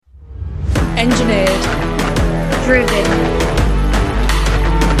engineered, driven,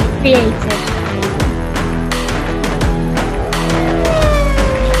 creative,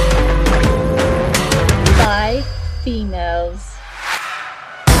 by females.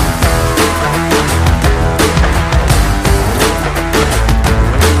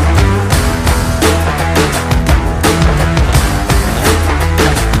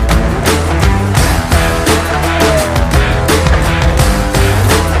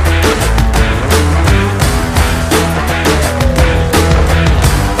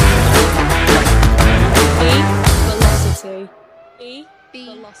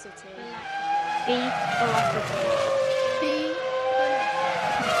 Velocity.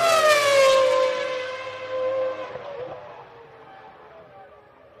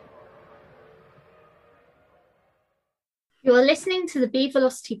 You are listening to the Be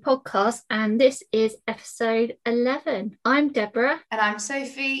Velocity podcast, and this is episode 11. I'm Deborah. And I'm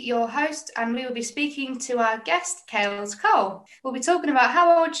Sophie, your host, and we will be speaking to our guest, Kayls Cole. We'll be talking about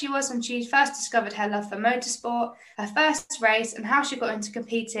how old she was when she first discovered her love for motorsport, her first race, and how she got into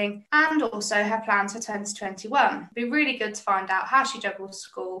competing, and also her plans for 2021. It'll be really good to find out how she juggles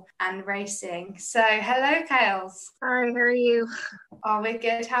school and racing. So, hello, Kayls. Hi, how are you? Oh, we're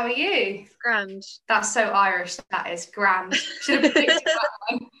good. How are you? Grand. That's so Irish, that is. Grand. Should have picked that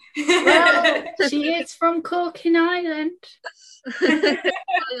one. Well, she is from Cork in Ireland. Really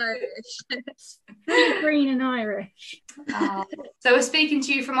green and Irish. So we're speaking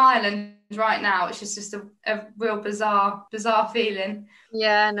to you from Ireland right now, which is just a real bizarre feeling.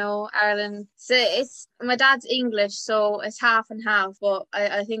 Yeah, no, Ireland. So it's my dad's English, so it's half and half, but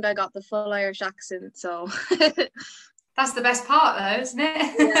I think I got the full Irish accent, so That's the best part though, isn't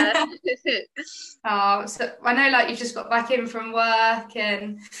it? Yeah. So I know like you've just got back in from work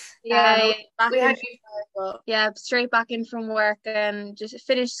and straight back in from work and just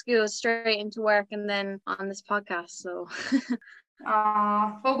finished school, straight into work and then on this podcast. So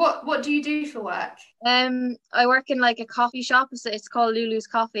well, what do you do for work? I work in like a coffee shop. It's called Lulu's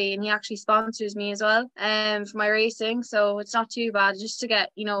Coffee, and he actually sponsors me as well for my racing, so it's not too bad, just to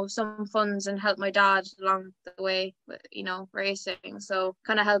get some funds and help my dad along the way with racing, so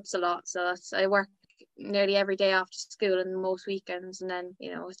kind of helps a lot. So I work nearly every day after school and most weekends, and then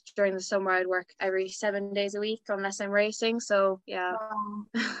during the summer I'd work every 7 days a week unless I'm racing, so yeah.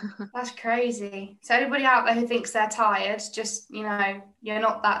 That's crazy. So anybody out there who thinks they're tired, just you're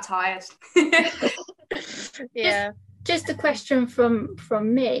not that tired. Yeah. Just a question from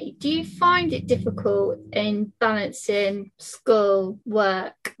me. Do you find it difficult in balancing school,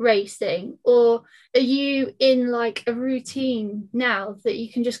 work, racing, or are you in like a routine now that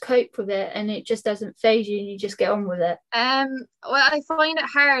you can just cope with it and it just doesn't faze you and you just get on with it? Well, I find it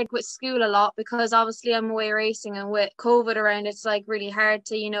hard with school a lot because obviously I'm away racing, and with COVID around, it's like really hard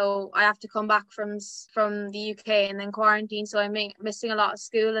to I have to come back from the UK and then quarantine, so I'm missing a lot of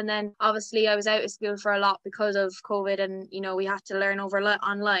school, and then obviously I was out of school for a lot because of COVID, and we had to learn over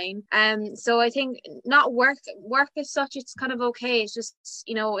online. So I think not work as such, it's kind of okay. It's just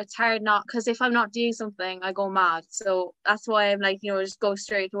it's hard not, because if I'm not doing something I go mad, so that's why I'm like just go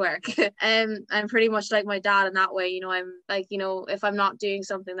straight to work. I'm pretty much like my dad in that way. I'm like if I'm not doing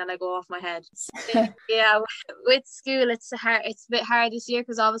something then I go off my head. Yeah, with school it's a bit hard this year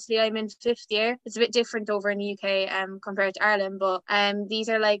because obviously I'm in 5th year. It's a bit different over in the UK compared to Ireland, but these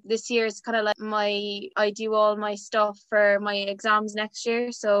are like, this year is kind of like I do all my stuff for my exams next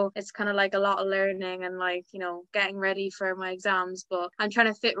year, so it's kind of like a lot of learning and like getting ready for my exams, but I'm trying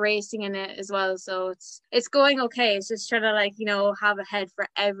to fit racing in it as well, so it's going okay. It's just trying to like have a head for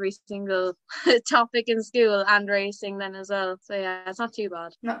every single topic in school and racing then as well, so yeah, it's not too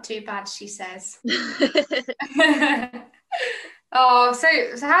bad. Not too bad, she says. Oh, so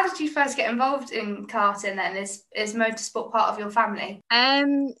how did you first get involved in karting then? Is motorsport part of your family?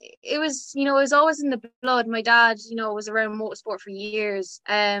 It was always in the blood. My dad, was around motorsport for years.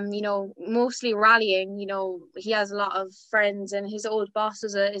 Mostly rallying. He has a lot of friends, and his old boss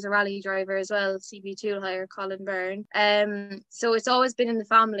is a rally driver as well, CB Toolhire, Colin Byrne. So it's always been in the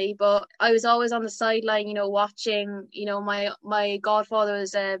family, but I was always on the sideline, watching. My godfather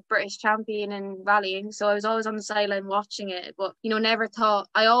was a British champion in rallying, so I was always on the sideline watching it, but never thought,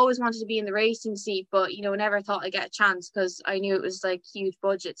 I always wanted to be in the racing seat, but never thought I'd get a chance because I knew it was like huge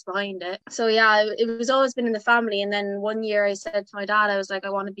budgets behind it. So yeah, it was always been in the family. And then one year I said to my dad, I was like, I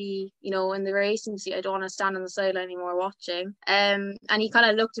want to be in the racing seat. I don't want to stand on the sideline anymore watching. And he kind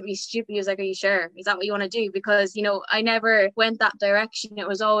of looked at me stupid. He was like, are you sure? Is that what you want to do? Because I never went that direction. It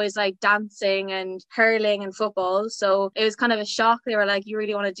was always like dancing and hurling and football, so it was kind of a shock. They were like, you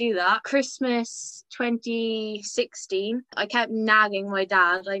really want to do that? Christmas 2016, I kept nagging my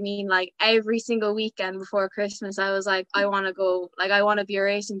dad. I mean, like every single weekend before Christmas, I was like, I want to go, like I want to be a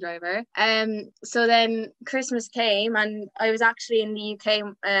racing driver. So then Christmas came, and I was actually in the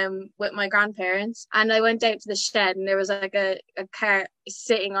UK with my grandparents, and I went out to the shed, and there was like a car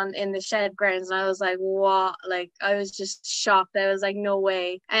sitting in the shed grounds, and I was like, what? Like I was just shocked. I was like, no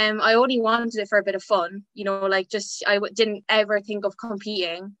way. I only wanted it for a bit of fun, you know, like just didn't ever think of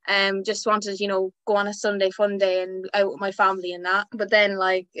competing. Just wanted, you know, go on a Sunday fun day and out with my family and that. But then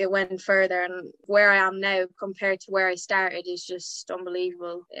like it went further, and where I am now compared to where I started is just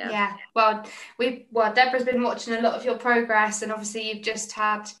unbelievable. Yeah. Well, Deborah's been watching a lot of your progress, and obviously you've just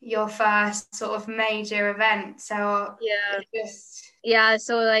had your first sort of major event. So yeah,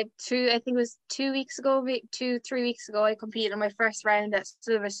 so like I think it was 2 weeks ago, 3 weeks ago, I competed in my first round at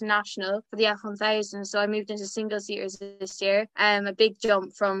Silverstone National for the F1000. So I moved into single seaters this year. A big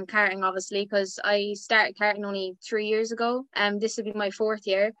jump from karting, obviously, because I started karting only 3 years ago. This will be my 4th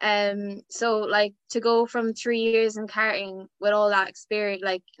year. So like to go from 3 years in karting with all that experience,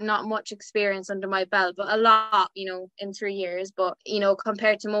 like not much experience under my belt, but a lot, you know, in 3 years. But you know,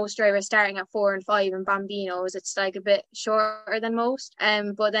 compared to most drivers starting at 4 and 5 in Bambinos, it's like a bit shorter than most.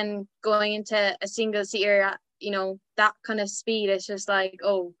 But then going into a single seater at, you know, that kind of speed, it's just like,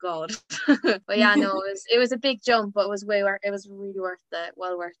 oh god. But yeah, no, it was a big jump, but it was really worth it,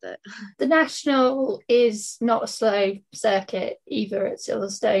 well worth it. The National is not a slow circuit either at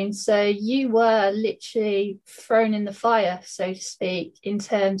Silverstone, so you were literally thrown in the fire, so to speak, in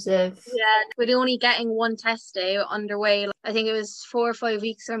terms of we're only getting one test day underway. I think it was 4 or 5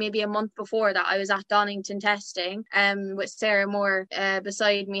 weeks or maybe a month before that I was at Donington testing with Sarah Moore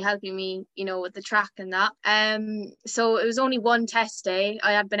beside me, helping me, you know, with the track and that. So it was only one test day.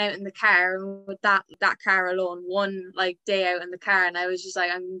 I had been out in the car, and with that car alone, one like day out in the car, and I was just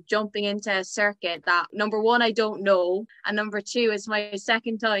like, I'm jumping into a circuit that, number one, I don't know, and number two, it's my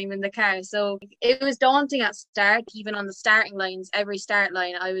second time in the car. So it was daunting at start. Even on the starting lines, every start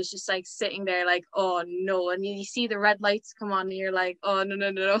line, I was just like sitting there like, oh no, and you see the red lights come on and you're like, oh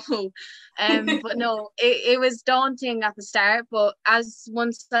no. But no, it was daunting at the start, but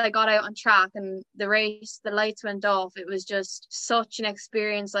once I got out on track and the race, the lights went off, it was just such an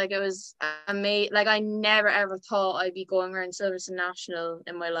experience. Like it was amazing. Like I never ever thought I'd be going around Silverstone National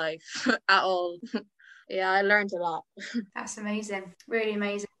in my life at all. Yeah, I learned a lot. That's amazing. Really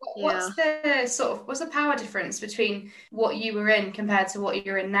amazing. Yeah. What's the power difference between what you were in compared to what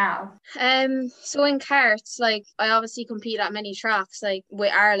you're in now? So in karts, like I obviously compete at many tracks, like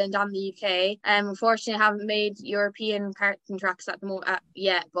with Ireland and the UK. Unfortunately, I haven't made European karting tracks at the moment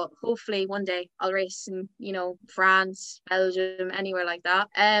yet, but hopefully one day I'll race in, you know, France, Belgium, anywhere like that.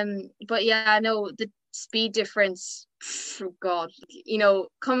 But yeah, no, the speed difference, oh god, you know,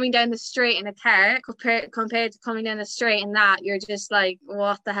 coming down the straight in a car compared to coming down the straight in that, you're just like,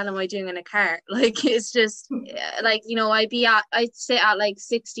 what the hell am I doing in a car? Like it's just like, you know, I'd sit at like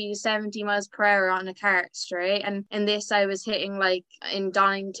 60 to 70 miles per hour on a car straight, and in this I was hitting like in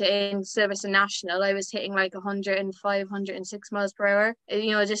Donington, in Silverstone National, I was hitting like 105, 106 miles per hour.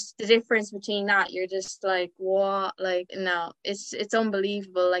 You know, just the difference between that, you're just like, what? Like no, it's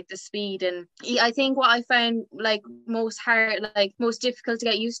unbelievable, like the speed. And I think what I found like most difficult to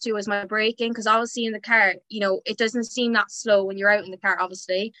get used to was my braking, because obviously in the car, you know, it doesn't seem that slow when you're out in the car,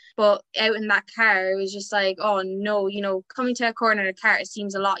 obviously, but out in that car it was just like, oh no, you know, coming to a corner in a car, it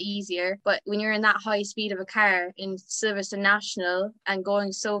seems a lot easier, but when you're in that high speed of a car in Silverstone National and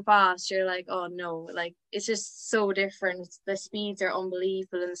going so fast, you're like, oh no, like it's just so different. The speeds are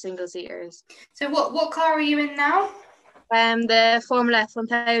unbelievable in the single seaters. So what car are you in now? The Formula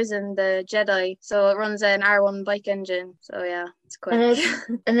F1000, the Jedi. So it runs an R1 bike engine. So yeah, it's quick.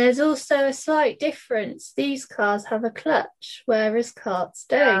 And there's also a slight difference. These cars have a clutch, whereas karts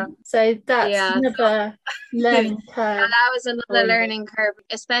don't. Yeah. So that's another learning curve. Yeah, that was another learning curve,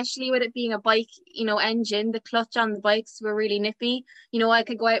 especially with it being a bike, you know, engine. The clutch on the bikes were really nippy. You know, I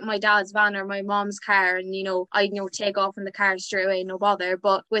could go out in my dad's van or my mom's car and, you know, I'd, you know, take off in the car straight away, no bother.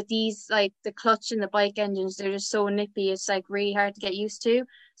 But with these, like the clutch and the bike engines, they're just so nippy. It's like really hard to get used to.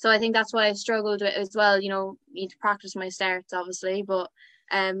 So I think that's why I struggled with it as well. You know, need to practice my starts, obviously, but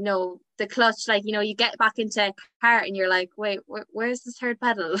no, the clutch, like, you know, you get back into a car and you're like, wait, where's the third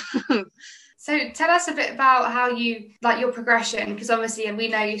pedal? So tell us a bit about how you, like your progression, because obviously we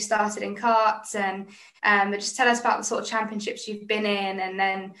know you started in karts, and but just tell us about the sort of championships you've been in, and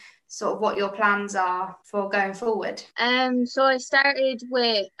then sort of what your plans are for going forward. So I started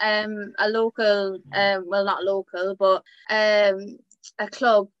with a local, well not local, but a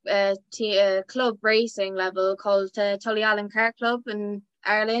club racing level called Tully Allen Kart Club, and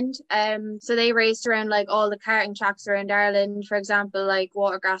Ireland. So they raced around like all the karting tracks around Ireland, for example, like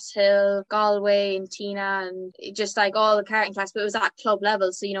Watergrass Hill, Galway and Tina, and just like all the karting tracks, but it was at club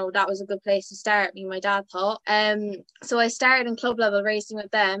level. So, that was a good place to start, me and my dad thought. So I started in club level racing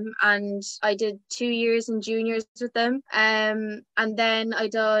with them, and I did 2 years in juniors with them. And then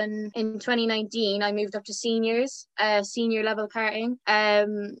in 2019, I moved up to seniors, senior level karting.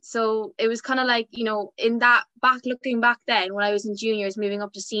 So it was kind of like, in that looking back then when I was in juniors moving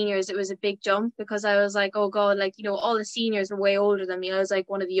up to seniors, it was a big jump because I was like, oh god, like, all the seniors were way older than me. I was like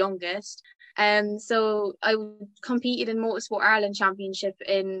one of the youngest. So I competed in Motorsport Ireland Championship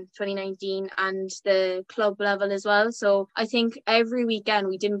in 2019 and the club level as well. So I think every weekend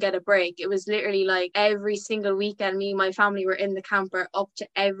we didn't get a break. It was literally like every single weekend me and my family were in the camper up to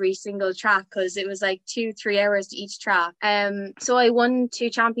every single track because it was like 2-3 hours to each track. So I won 2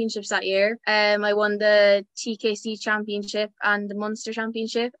 championships that year. I won the TKC Championship and the Munster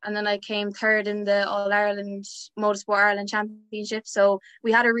Championship, and then I came third in the All Ireland Motorsport Ireland Championship. So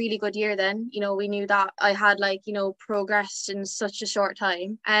we had a really good year then. We knew that I had progressed in such a short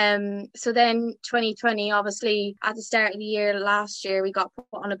time. So then 2020, obviously at the start of the year last year, we got put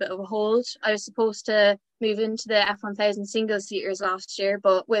on a bit of a hold. I was supposed to move into the F1000 single seaters last year,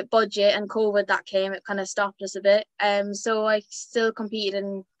 but with budget and COVID that came, it kind of stopped us a bit. So I still competed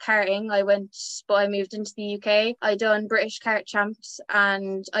in karting. But I moved into the UK. I done British Kart Champs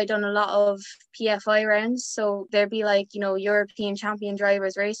and I done a lot of PFI rounds. So there'd be European champion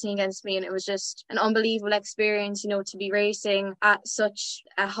drivers racing against me, and it was just an unbelievable experience, to be racing at such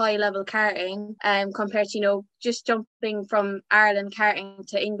a high level karting, compared to, just jumping from Ireland karting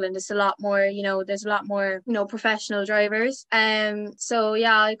to England. It's a lot more, there's a lot more, professional drivers. So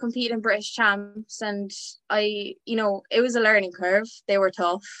yeah, I competed in British champs and it was a learning curve. They were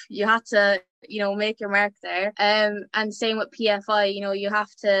tough. You had to make your mark there. And same with PFI, you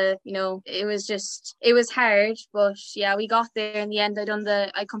have to, it was hard, but yeah, we got there in the end.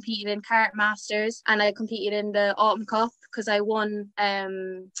 I competed in Kart Masters and I competed in the Autumn Cup because I won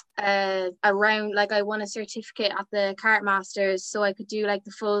a round, I won a certificate at the Kart Masters so I could do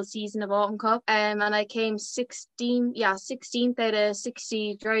the full season of Autumn Cup. And I came 16th out of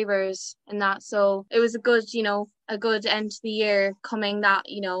 60 drivers in that. So it was a good end to the year, coming that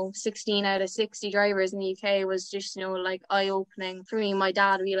 16 out of 60 drivers in the UK was just eye-opening for me and my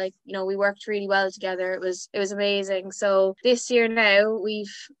dad. We worked really well together. It was amazing. So this year now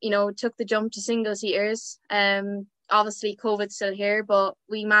we've took the jump to single seaters. Obviously COVID's still here, but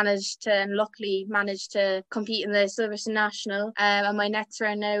we luckily managed to compete in the Silverstone National. And my next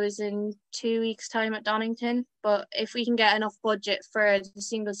round now is in 2 weeks' time at Donington. But if we can get enough budget for the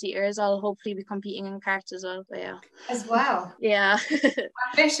single seaters, I'll hopefully be competing in karts as well. But yeah. As well. Yeah.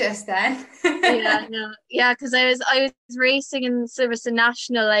 Ambitious then. Because I was racing in Silverstone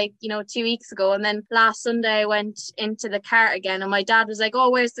National 2 weeks ago, and then last Sunday I went into the kart again, and my dad was like, "Oh,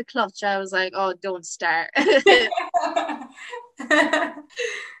 where's the clutch?" I was like, "Oh, don't start."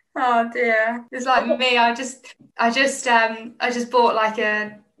 Oh dear, it's like me. I just bought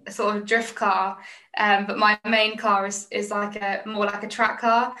a sort of drift car, but my main car is more like a track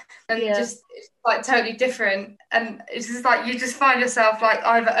car, and just it's totally different. And it's just you just find yourself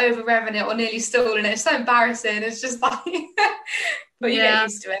either over revving it or nearly stalling it. It's so embarrassing. It's just but you get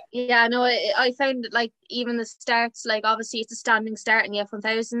used to it. Yeah, no, I found even the starts, obviously it's a standing start in the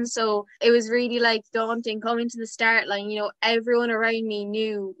F1000, so it was really daunting coming to the start line. Everyone around me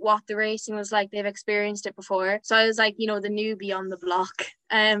knew what the racing was like. They've experienced it before, so I was the newbie on the block.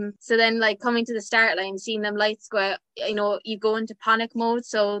 So then coming to the start line, seeing them lights go out, you go into panic mode.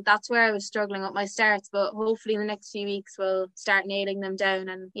 So that's where I was struggling with my starts, but hopefully in the next few weeks we'll start nailing them down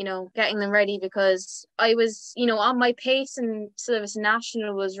and getting them ready, because I was on my pace and Silverstone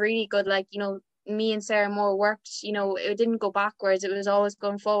National was really good. Me and Sarah Moore worked, it didn't go backwards, it was always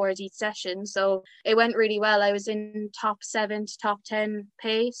going forwards each session, so it went really well. I was in top 7 to top 10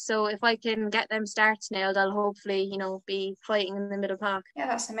 pace, so if I can get them starts nailed, I'll hopefully be fighting in the middle pack. Yeah,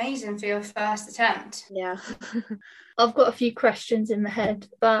 that's amazing for your first attempt. Yeah. I've got a few questions in my head,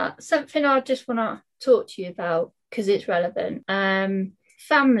 but something I just want to talk to you about because it's relevant.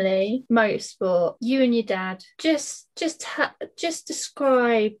 Family, motorsport, you and your dad. Just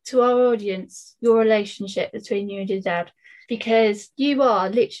describe to our audience your relationship between you and your dad, because you are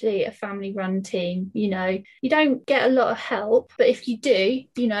literally a family-run team. You don't get a lot of help, but if you do,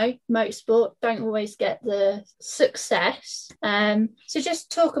 motorsport don't always get the success. So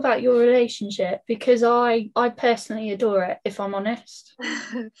just talk about your relationship, because I personally adore it, if I'm honest.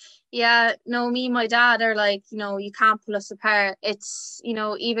 Yeah, no, me and my dad are you can't pull us apart. It's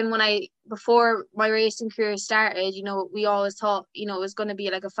even when before my racing career started, you know, we always thought, you know, it was going to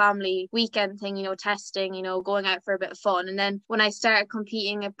be like a family weekend thing, you know, testing, you know, going out for a bit of fun. And then when I started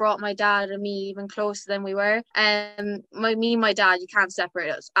competing, it brought my dad and me even closer than we were. Me and my dad, you can't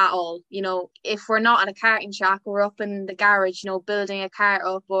separate us at all. You know, if we're not at a karting track, we're up in the garage, you know, building a cart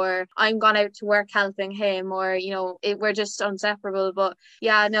up, or I'm gone out to work helping him, or, you know, we're just inseparable. But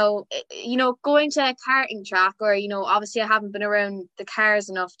yeah, no, you know, going to a karting track, or, you know, obviously I haven't been around the cars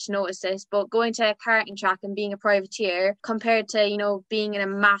enough to notice this, but going to a karting track and being a privateer compared to, you know, being in a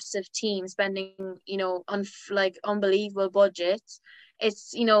massive team, spending, you know, like unbelievable budgets,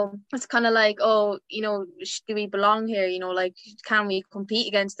 it's, you know, it's kind of like, oh, you know, do we belong here? You know, like, can we compete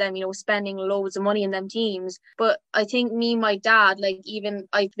against them, you know, spending loads of money in them teams? But I think me and my dad, like, even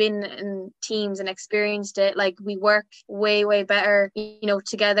I've been in teams and experienced it, like, we work way better, you know,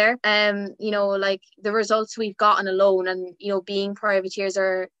 together. You know, like, the results we've gotten alone, and, you know, being privateers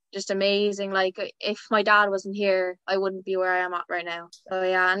are just amazing. Like, if my dad wasn't here, I wouldn't be where I am at right now. So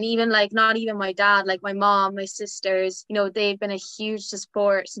yeah, and even like, not even my dad, like my mom, my sisters, you know, they've been a huge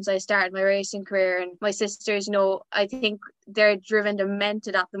support since I started my racing career. And my sisters, you know, I think they're driven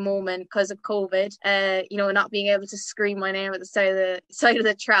demented at the moment because of COVID, you know, not being able to scream my name at the side of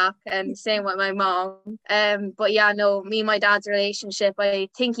the track, and same with my mom. But yeah, no, me and my dad's relationship, I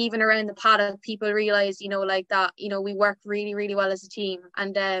think even around the paddock, people realize, you know, like that, you know, we work really well as a team.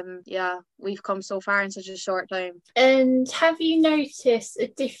 And yeah, we've come so far in such a short time. And have you noticed a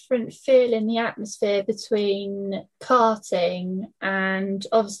different feel in the atmosphere between karting and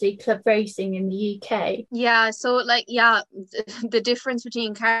obviously club racing in the UK? Yeah, so like, yeah, the difference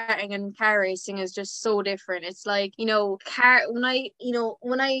between karting and car racing is just so different. It's like, you know, when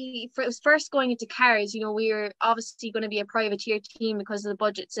I was first going into cars, you know, we were obviously going to be a privateer team because of the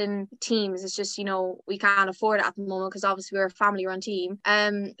budgets in teams. It's just, you know, we can't afford it at the moment because obviously we're a family run team.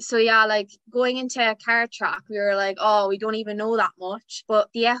 So yeah, like, going into a car track, we were like, oh, we don't even know that much. But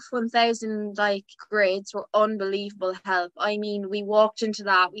the F1000 like grades were unbelievable help. I mean, we walked into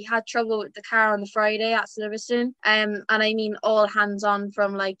that. We had trouble with the car on the Friday at Silverstone. And I mean, all hands on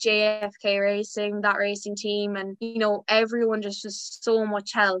from like JFK Racing, that racing team, and, you know, everyone just was so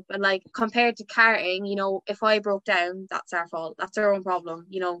much help. And like, compared to karting, you know, if I broke down, that's our fault. That's our own problem.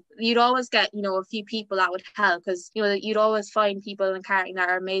 You know, you'd always get, you know, a few people that would help, because, you know, you'd always find people in karting that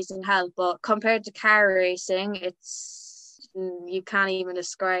are amazing help. But compared to car racing, you can't even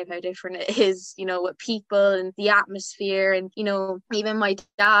describe how different it is, you know, with people and the atmosphere. And, you know, even my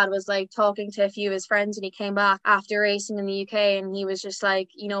dad was like talking to a few of his friends when he came back after racing in the UK, and he was just like,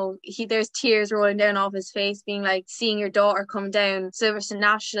 you know, there's tears rolling down off his face, being like, seeing your daughter come down Silverstone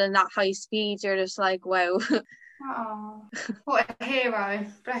National in that high speed, you're just like, wow. Oh, what a hero.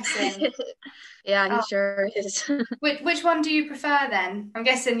 Bless him. Yeah, he sure is. Which one do you prefer then? I'm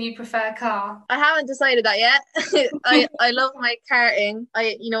guessing you prefer car. I haven't decided that yet. I love my karting.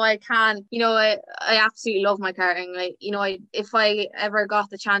 I absolutely love my karting. Like, you know, if I ever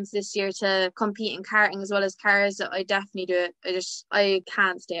got the chance this year to compete in karting as well as cars, I definitely do it. I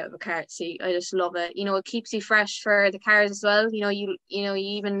can't stay out of a kart seat. I just love it. You know, it keeps you fresh for the cars as well. You know, you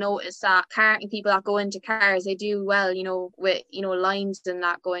even notice that karting people that go into cars, they do well, you know, with, you know, lines and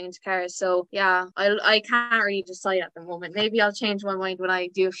that going into cars. So yeah, I can't really decide at the moment. Maybe I'll change my mind when I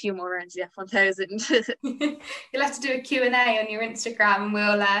do a few more rounds of the F1000. You'll have to do a Q&A on your Instagram, and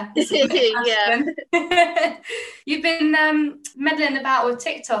we'll yeah. You've been meddling about with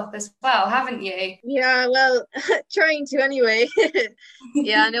TikTok as well, haven't you? Yeah, well, trying to anyway.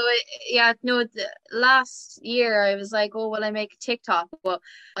 Last year I was like, oh, will I make a TikTok? But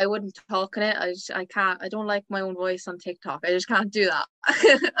I wouldn't talk on it. I can't. I don't like my own voice on TikTok. I just can't do that.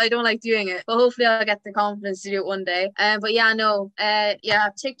 I don't like doing it. But hopefully I'll get the confidence to do it one day. But yeah, no.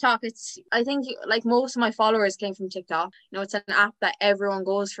 TikTok. I think like most of my followers came from TikTok. You know, it's an app that everyone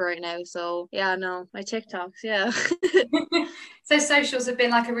goes for right now. So yeah, no, my TikToks, yeah. So socials have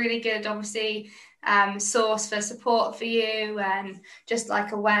been like a really good, obviously, source for support for you and just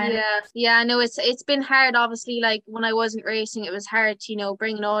like awareness. Yeah, no, it's been hard. Obviously, like when I wasn't racing, it was hard to, you know,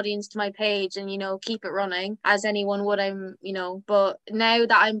 bring an audience to my page and, you know, keep it running as anyone would. But now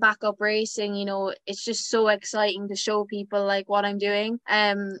that I'm back up racing, you know, it's just so exciting to show people like what I'm doing.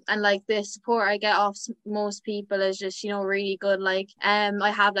 And like the support I get off most people is just, you know, really good. Like I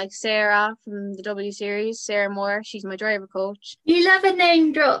have like Sarah from the W Series, Sarah Moore, she's my driver coach. You love a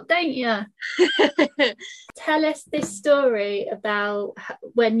name drop, don't you? Tell us this story about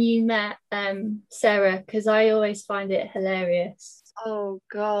when you met Sarah, because I always find it hilarious. Oh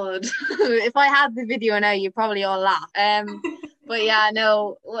God. If I had the video now, you'd probably all laugh. But yeah,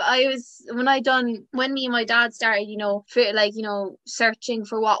 no, when me and my dad started, searching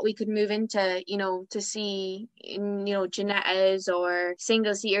for what we could move into, to see, Janetta's or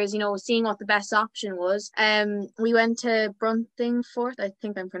single seaters, seeing what the best option was. We went to Bruntingford, I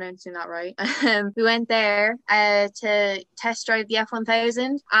think I'm pronouncing that right. We went there to test drive the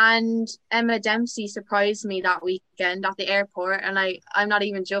F1000, and Emma Dempsey surprised me that weekend at the airport, and I'm not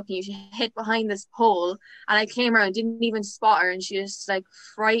even joking. She hid behind this pole, and I came around, didn't even spot her, and she was like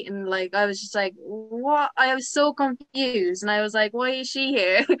frightened. Like, I was just like, what? I was so confused, and I was like, why is she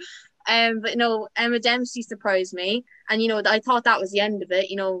here? But no, Emma Dempsey surprised me, and I thought that was the end of it.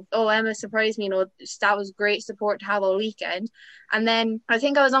 Oh, Emma surprised me. That was great support to have all weekend. And then I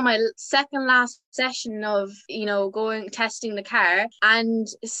think I was on my second last session of going testing the car, and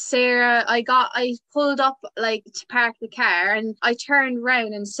Sarah, I pulled up like to park the car, and I turned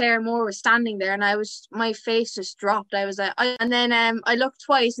around and Sarah Moore was standing there, and my face just dropped. I was like, and then I looked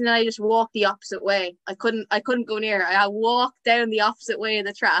twice, and then I just walked the opposite way. I couldn't go near her. I walked down the opposite way of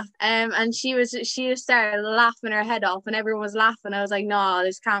the track. And she just started laughing her head off, and everyone was laughing. I was like, no,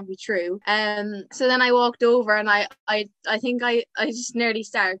 this can't be true. So then I walked over, and I think I just nearly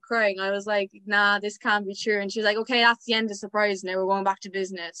started crying. I was like, nah, this can't be true. And she was like, okay, that's the end of the surprise now, we're going back to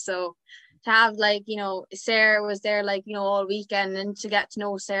business. So to have Sarah was there all weekend, and to get to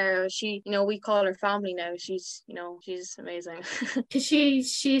know Sarah, she we call her family now. She's amazing. Because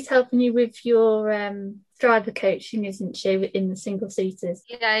she's helping you with your driver coaching, isn't she, in the single seaters?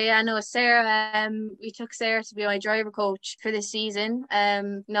 Yeah, no, Sarah, we took Sarah to be my driver coach for this season.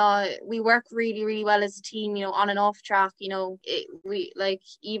 No, we work really, really well as a team, on and off track. We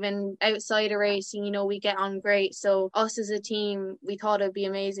even outside of racing, we get on great. So us as a team, we thought it'd be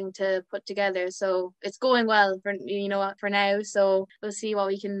amazing to put together. So it's going well for now. So we'll see what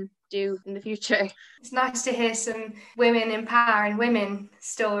we can do in the future. It's nice to hear some women empowering women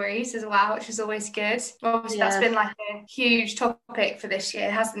stories as well, which is always good. Obviously, that's been like a huge topic for this year,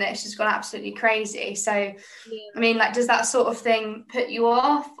 hasn't it? It's just gone absolutely crazy. So, I mean, does that sort of thing put you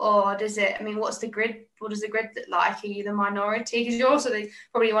off, or does it? I mean, what's the grid? What does the grid look like? Are you the minority? Because you're also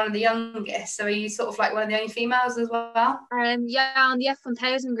probably one of the youngest. So are you sort of like one of the only females as well? Yeah, on the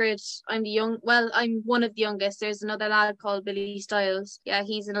F1000 grid, I'm one of the youngest. There's another lad called Billy Styles. Yeah,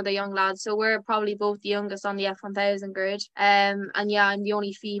 he's another young lad. So we're probably both the youngest on the F1000 grid. And yeah, I'm the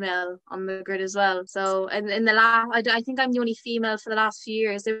only female on the grid as well. So in the last, I think I'm the only female for the last few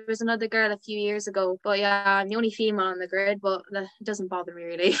years. There was another girl a few years ago, but yeah, I'm the only female on the grid. But it doesn't bother me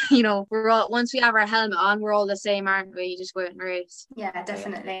really. We're all, once we have our helmet on, we're all the same, aren't we? You just go out and race. Yeah,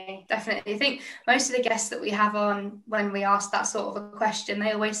 definitely. I think most of the guests that we have on, when we ask that sort of a question,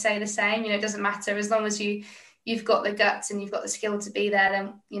 they always say the same. It doesn't matter, as long as you've got the guts and you've got the skill to be there,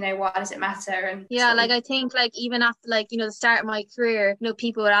 then why does it matter? And yeah, I think even after the start of my career,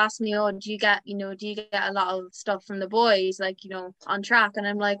 people would ask me, oh, do you get a lot of stuff from the boys on track? And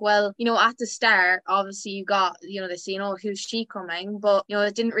I'm like, well, at the start, obviously you got they say, oh, who's she coming? But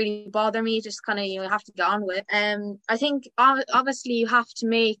it didn't really bother me. Just kind of you have to get on with it. I think obviously you have to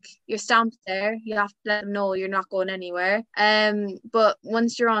make your stamp there. You have to let them know you're not going anywhere. But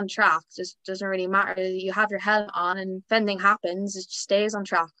once you're on track, it just doesn't really matter. You have your helmet on, and if anything happens, it just stays on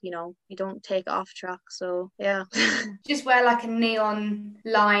track. You don't take off track. So yeah. Just wear like a neon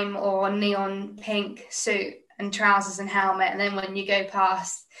lime or neon pink suit and trousers and helmet, and then when you go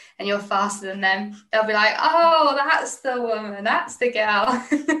past and you're faster than them, they'll be like, oh, that's the woman, that's the girl.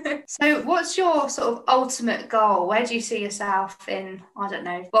 So what's your sort of ultimate goal? Where do you see yourself in, I don't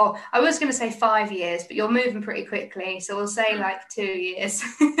know, well, I was going to say 5 years, but you're moving pretty quickly, so we'll say 2 years.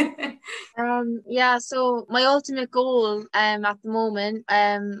 Yeah, so my ultimate goal at the moment,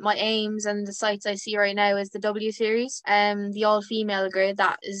 my aims and the sights I see right now is the W Series, the all-female grid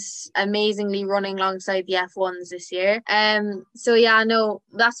that is amazingly running alongside the F1s this year. So yeah, no,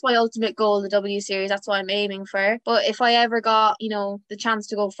 that's my ultimate goal, the W Series. That's what I'm aiming for. But if I ever got the chance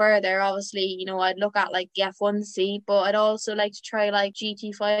to go further, obviously I'd look at the F1 seat, but I'd also like to try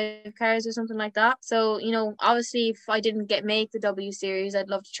GT5 cars or something like that. So obviously if I didn't make the W Series, I'd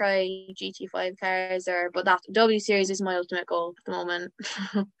love to try GT5 cars, but that W Series is my ultimate goal at the moment.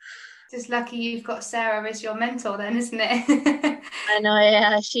 Just lucky you've got Sarah as your mentor then, isn't it? I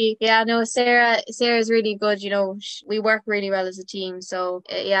know, Sarah's really good. We work really well as a team. So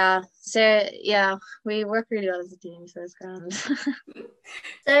yeah, Sarah, we work really well as a team. So it's grand.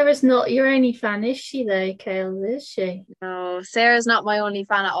 Sarah's not your only fan, is she though, Kayls, is she? No, Sarah's not my only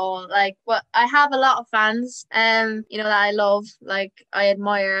fan at all. But I have a lot of fans, that I love, I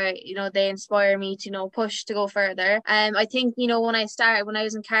admire, they inspire me to, push to go further. I think, when I started, when I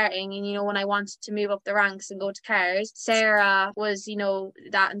was in karting, racing, when I wanted to move up the ranks and go to cars, Sarah was,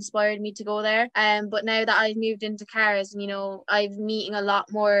 that inspired me to go there. But now that I've moved into cars, I've meeting a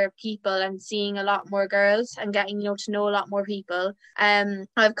lot more people and seeing a lot more girls and getting, to know a lot more people.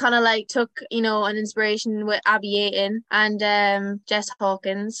 I've kind of like took, an inspiration with Abby Ayton and Jess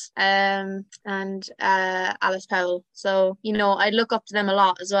Hawkins and Alice Powell. So, I look up to them a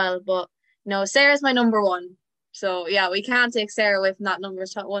lot as well. But, Sarah's my number one. So yeah, we can't take Sarah away from that number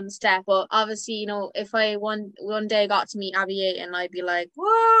one step. But obviously, if I one day got to meet Abby Ayton, I'd be like,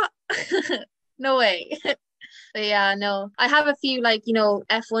 what? No way. But yeah, no, I have a few like,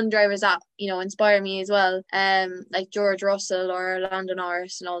 F1 drivers that, inspire me as well. Like George Russell or Lando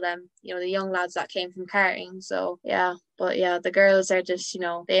Norris and all them, the young lads that came from karting. So yeah, but yeah, the girls are just,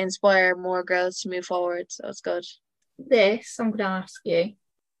 they inspire more girls to move forward. So it's good. This, I'm going to ask you.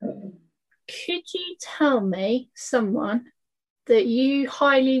 Could you tell me someone that you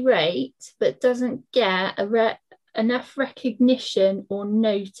highly rate but doesn't get enough recognition or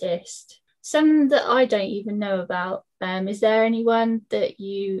noticed? Some that I don't even know about. Is there anyone that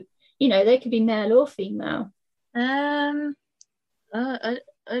they could be male or female? I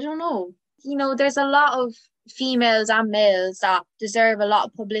don't know. There's a lot of females and males that deserve a lot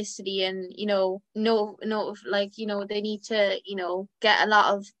of publicity and, they need to, get a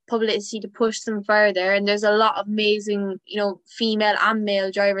lot of publicity to push them further. And there's a lot of amazing, female and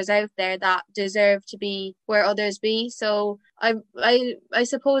male drivers out there that deserve to be where others be. So I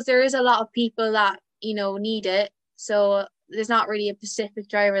suppose there is a lot of people that, need it. So there's not really a specific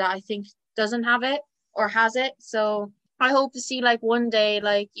driver that I think doesn't have it or has it. So I hope to see like one day,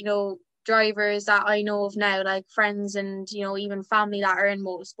 like, drivers that I know of now, like friends and, even family that are in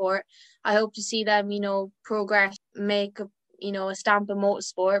motorsport. I hope to see them, progress, make a stamp in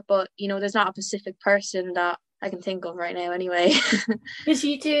motorsport, but, there's not a specific person that I can think of right now anyway. Because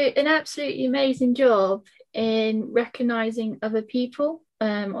you do an absolutely amazing job in recognising other people,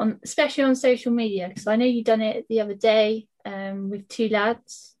 especially on social media, because I know you done it the other day with two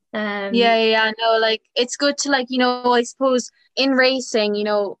lads. Yeah, no, like it's good to like, I suppose in racing,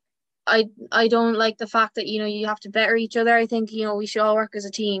 I don't like the fact that, you have to better each other. I think, we should all work as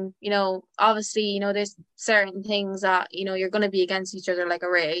a team. Obviously, there's certain things that, you're going to be against each other like a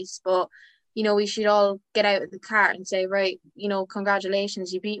race, but, we should all get out of the car and say, right,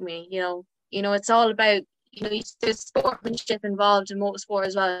 congratulations, you beat me. It's all about, there's sportsmanship involved in motorsport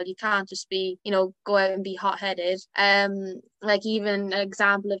as well. You can't just be, go out and be hot-headed. Like even an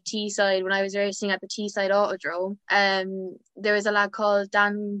example of Teesside, when I was racing at the Teesside Autodrome, there was a lad called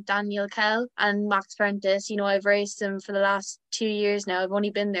Daniel Kell and Max Prentice. I've raced him for the last 2 years now. I've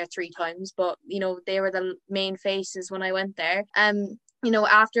only been there 3 times, but, they were the main faces when I went there.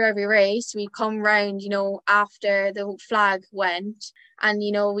 After every race, we come round, after the flag went, and,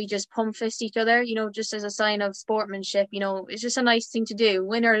 we just pump fist each other, just as a sign of sportsmanship. It's just a nice thing to do.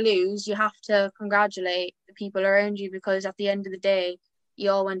 Win or lose, you have to congratulate the people around you, because at the end of the day, you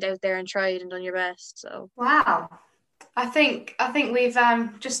all went out there and tried and done your best. So wow, I think we've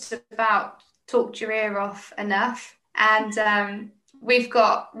just about talked your ear off enough, and we've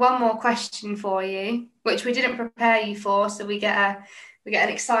got one more question for you, which we didn't prepare you for, so we get an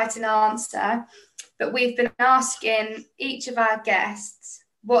exciting answer. But we've been asking each of our guests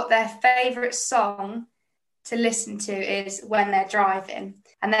what their favourite song to listen to is when they're driving.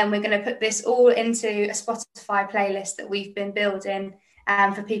 And then we're going to put this all into a Spotify playlist that we've been building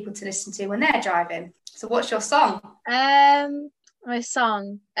for people to listen to when they're driving. So what's your song? My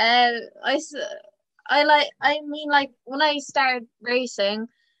song. When I started racing,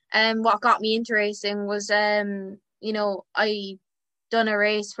 what got me into racing was, I done a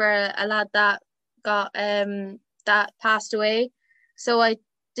race for a lad that got that passed away. So I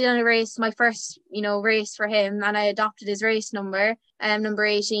did a race, my first race for him, and I adopted his race number, number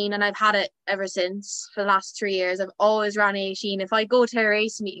 18, and I've had it ever since for the last 3 years. I've always ran 18. If I go to a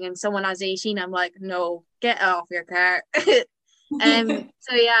race meeting and someone has 18, I'm like, no, get off your car. So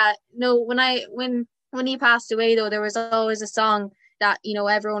yeah, no, when he passed away though, there was always a song that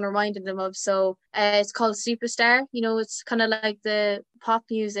everyone reminded them of. So it's called Superstar. It's kind of like the pop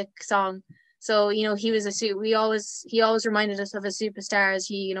music song. So he was he always reminded us of a superstar, as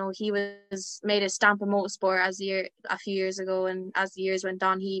he was made a stamp in motorsport a few years ago, and as the years went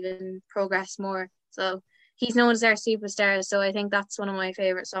on, he even progressed more. So he's known as our superstar. So I think that's one of my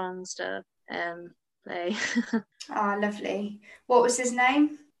favorite songs to play. Oh, lovely. What was his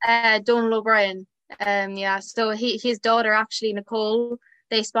name? Donald O'Brien. So his daughter actually, Nicole,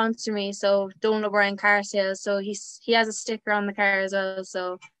 they sponsor me, so Donald O'Brien car sales. So he has a sticker on the car as well,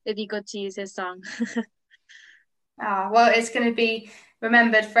 so it'd be good to use his song. Well, it's going to be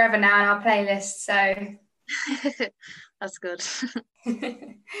remembered forever now in our playlist. So That's good.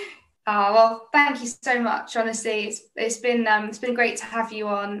 Oh, well, thank you so much. Honestly, it's been great to have you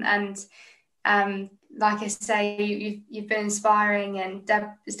on, and like I say, you've been inspiring, and Deb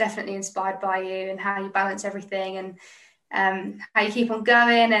is definitely inspired by you and how you balance everything, and how you keep on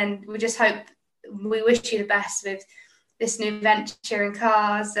going. And we wish you the best with this new venture in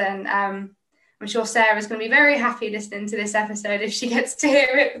cars, and I'm sure Sarah's going to be very happy listening to this episode if she gets to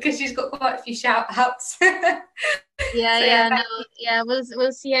hear it, because she's got quite a few shout outs. We'll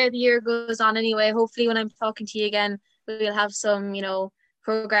see how the year goes on anyway. Hopefully when I'm talking to you again, we'll have some,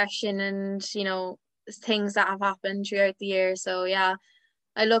 progression and, things that have happened throughout the year. So yeah,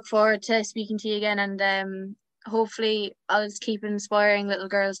 I look forward to speaking to you again, and hopefully I'll just keep inspiring little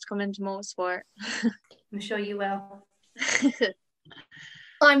girls to come into motorsport. I'm sure you will.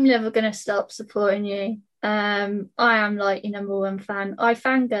 I'm never going to stop supporting you. I am like your number one fan. I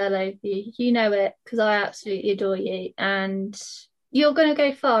fangirl over you. You know it, because I absolutely adore you. And you're going to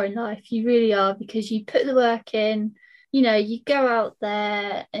go far in life. You really are, because you put the work in. You go out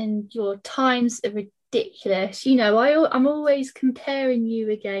there and your times are ridiculous. I'm always comparing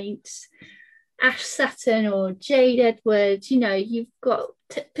you against Ash Sutton or Jade Edwards. You've got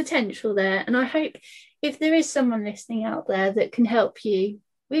potential there. And I hope if there is someone listening out there that can help you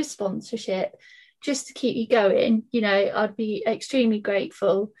with sponsorship, just to keep you going, I'd be extremely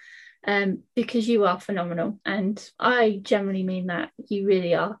grateful, because you are phenomenal, and I generally mean that. You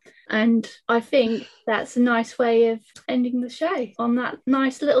really are. And I think that's a nice way of ending the show, on that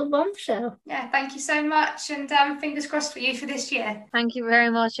nice little bombshell. Yeah, thank you so much, and fingers crossed for you for this year. Thank you very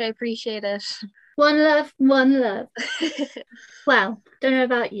much. I appreciate it. One love. Well, don't know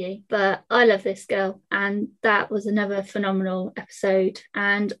about you, but I love this girl, and that was another phenomenal episode.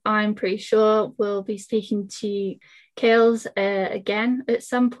 And I'm pretty sure we'll be speaking to Kayls again at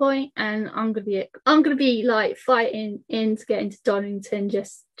some point, and I'm gonna be like fighting in to get into Donington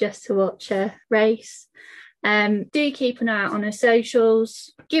just to watch her race. Do keep an eye out on her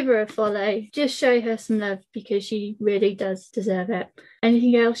socials, give her a follow, just show her some love, because she really does deserve it.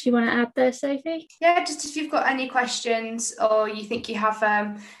 Anything else you want to add there, Sophie? Yeah, just if you've got any questions, or you think you have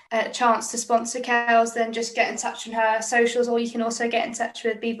a chance to sponsor Kayls, then just get in touch on her socials, or you can also get in touch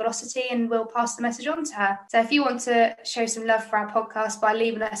with B Velocity and we'll pass the message on to her. So if you want to show some love for our podcast by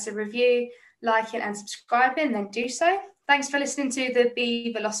leaving us a review, liking and subscribing, then do so. Thanks for listening to the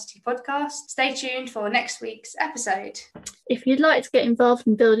B Velocity podcast. Stay tuned for next week's episode. If you'd like to get involved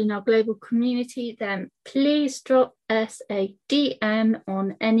in building our global community, then please drop us a DM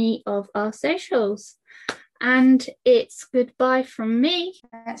on any of our socials. And it's goodbye from me.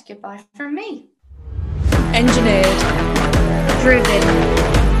 That's goodbye from me. Engineered. Driven.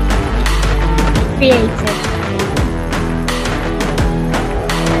 Creative.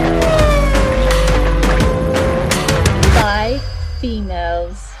 By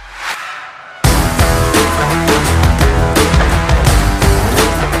females.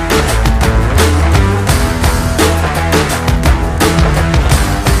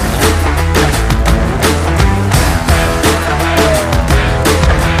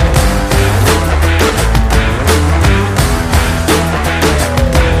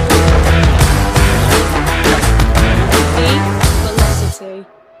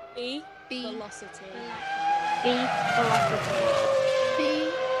 Velocity. B Velocity.